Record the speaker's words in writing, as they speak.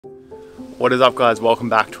What is up, guys? Welcome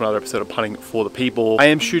back to another episode of Punting for the People. I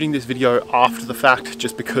am shooting this video after the fact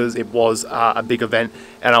just because it was a big event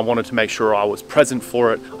and I wanted to make sure I was present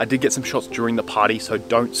for it. I did get some shots during the party, so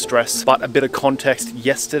don't stress. But a bit of context,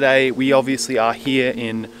 yesterday we obviously are here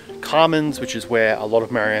in Carmen's, which is where a lot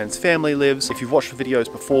of Marianne's family lives. If you've watched the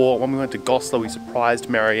videos before, when we went to Goslar, we surprised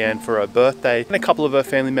Marianne for her birthday and a couple of her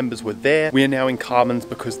family members were there. We are now in Carmen's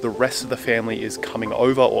because the rest of the family is coming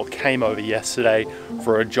over or came over yesterday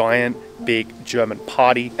for a giant big German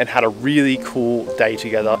party and had a really cool day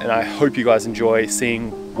together, and I hope you guys enjoy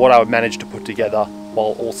seeing what I managed to put together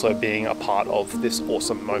while also being a part of this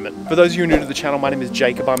awesome moment. For those of you who are new to the channel, my name is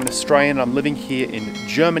Jacob. I'm an Australian and I'm living here in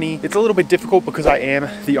Germany. It's a little bit difficult because I am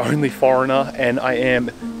the only foreigner and I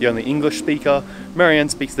am the only English speaker. Marianne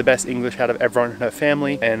speaks the best English out of everyone in her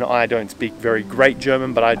family, and I don't speak very great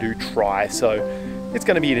German, but I do try, so it's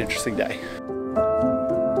going to be an interesting day.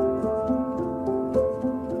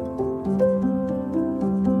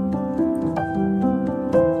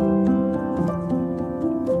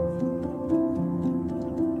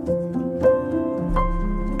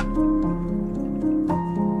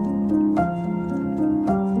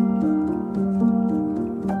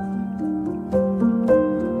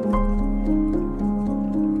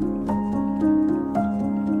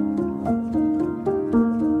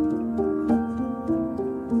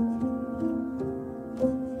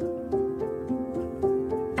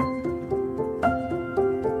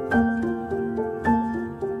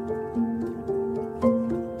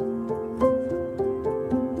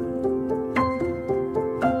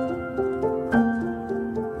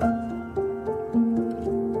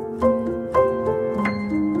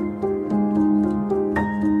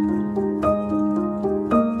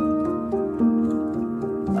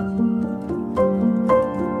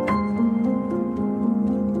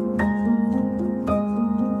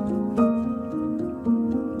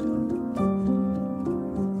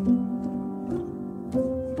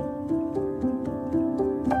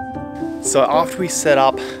 So after we set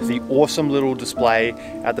up the awesome little display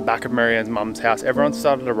at the back of Marianne's mum's house, everyone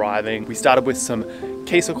started arriving. We started with some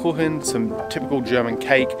Käsekuchen, some typical German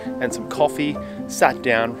cake, and some coffee, sat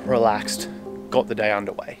down, relaxed, got the day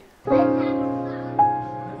underway.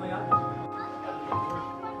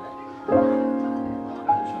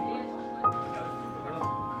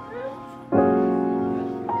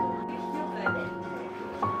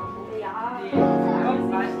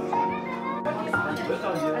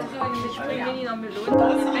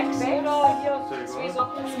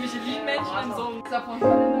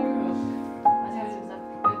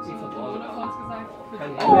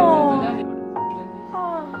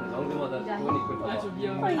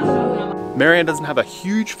 Marianne doesn't have a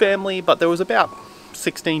huge family, but there was about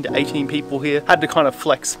 16 to 18 people here. Had to kind of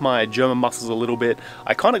flex my German muscles a little bit.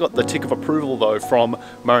 I kind of got the tick of approval though from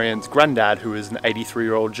Marianne's granddad, who is an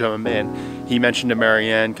 83-year-old German man. He mentioned to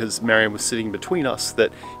Marianne, because Marianne was sitting between us,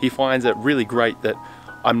 that he finds it really great that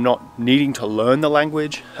I'm not needing to learn the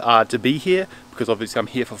language to be here, because obviously I'm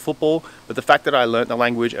here for football, but the fact that I learned the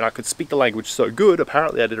language and I could speak the language so good,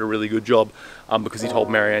 apparently I did a really good job, because he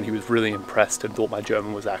told Marianne he was really impressed and thought my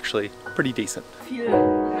German was actually pretty decent.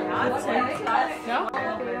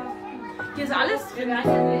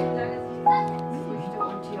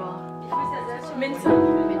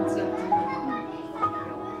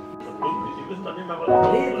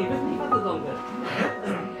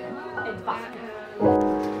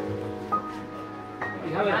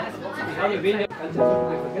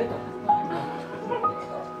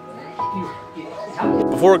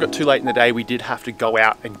 Before it got too late in the day, we did have to go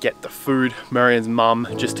out and get the food. Marianne's mum,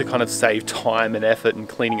 just to kind of save time and effort and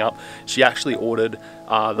cleaning up, she actually ordered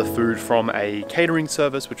the food from a catering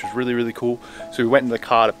service, which was really, really cool. So we went in the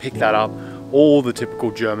car to pick that up. All the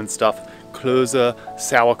typical German stuff. Klöße,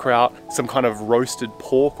 sauerkraut, some kind of roasted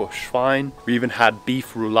pork or Schwein. We even had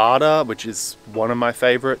beef roulade, which is one of my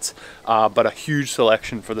favorites, but a huge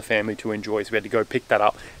selection for the family to enjoy. So we had to go pick that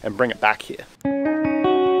up and bring it back here.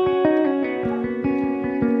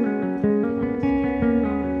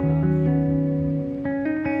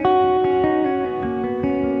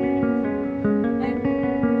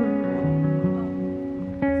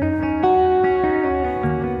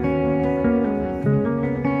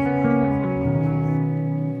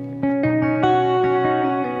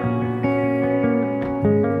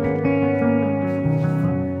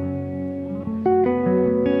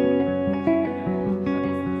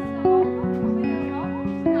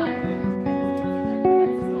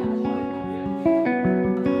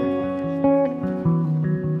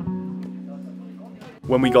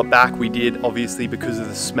 When we got back, we did, obviously because of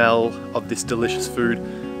the smell of this delicious food,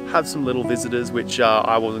 have some little visitors, which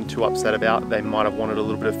I wasn't too upset about. They might have wanted a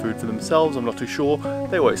little bit of food for themselves, I'm not too sure.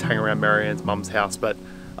 They always hang around Marianne's mum's house, but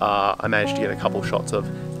I managed to get a couple shots of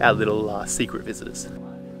our little secret visitors.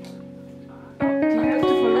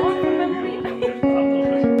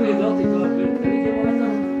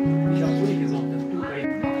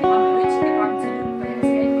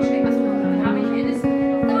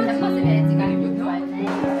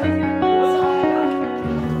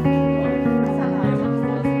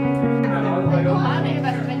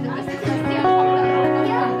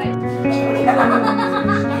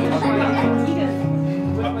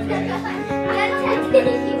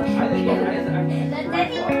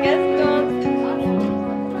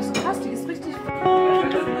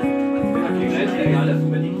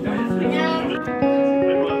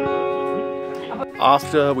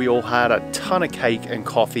 After we all had a ton of cake and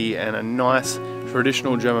coffee and a nice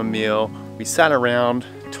traditional German meal, we sat around,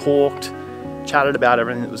 talked, chatted about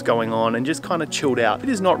everything that was going on and just kind of chilled out. It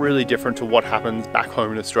is not really different to what happens back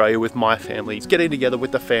home in Australia with my family. It's getting together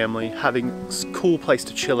with the family, having a cool place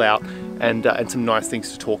to chill out and some nice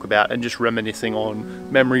things to talk about, and just reminiscing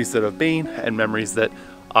on memories that have been and memories that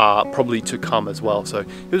are probably to come as well. So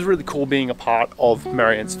it was really cool being a part of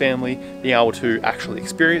Marianne's family, being able to actually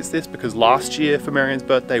experience this, because last year for Marianne's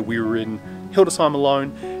birthday we were in Hildesheim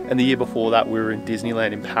alone, and the year before that we were in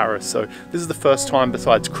Disneyland in Paris. So this is the first time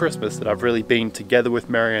besides Christmas that I've really been together with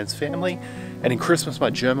Marianne's family. And in Christmas my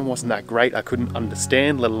German wasn't that great. I couldn't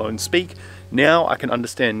understand, let alone speak. Now I can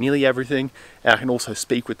understand nearly everything, and I can also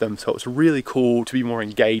speak with them, so it's really cool to be more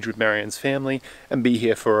engaged with Marianne's family and be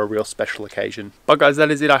here for a real special occasion. But guys,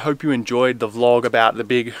 that is it. I hope you enjoyed the vlog about the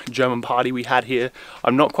big German party we had here.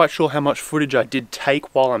 I'm not quite sure how much footage I did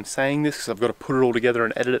take while I'm saying this, because I've got to put it all together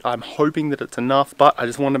and edit it. I'm hoping that it's enough, but I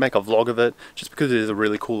just wanted to make a vlog of it just because it is a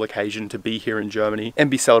really cool occasion to be here in Germany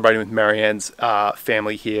and be celebrating with Marianne's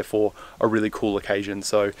family here for a really cool occasion.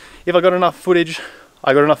 So if I got enough footage,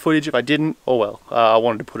 I got enough footage. If I didn't, oh well, I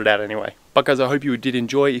wanted to put it out anyway. But guys, I hope you did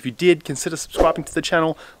enjoy. If you did, consider subscribing to the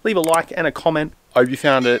channel, leave a like and a comment. I hope you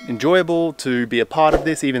found it enjoyable to be a part of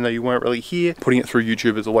this, even though you weren't really here. Putting it through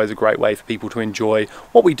YouTube is always a great way for people to enjoy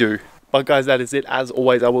what we do. But guys, that is it. As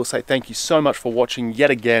always, I will say thank you so much for watching yet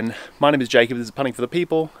again. My name is Jacob, this is Punting for the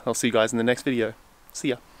People. I'll see you guys in the next video. See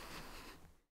ya.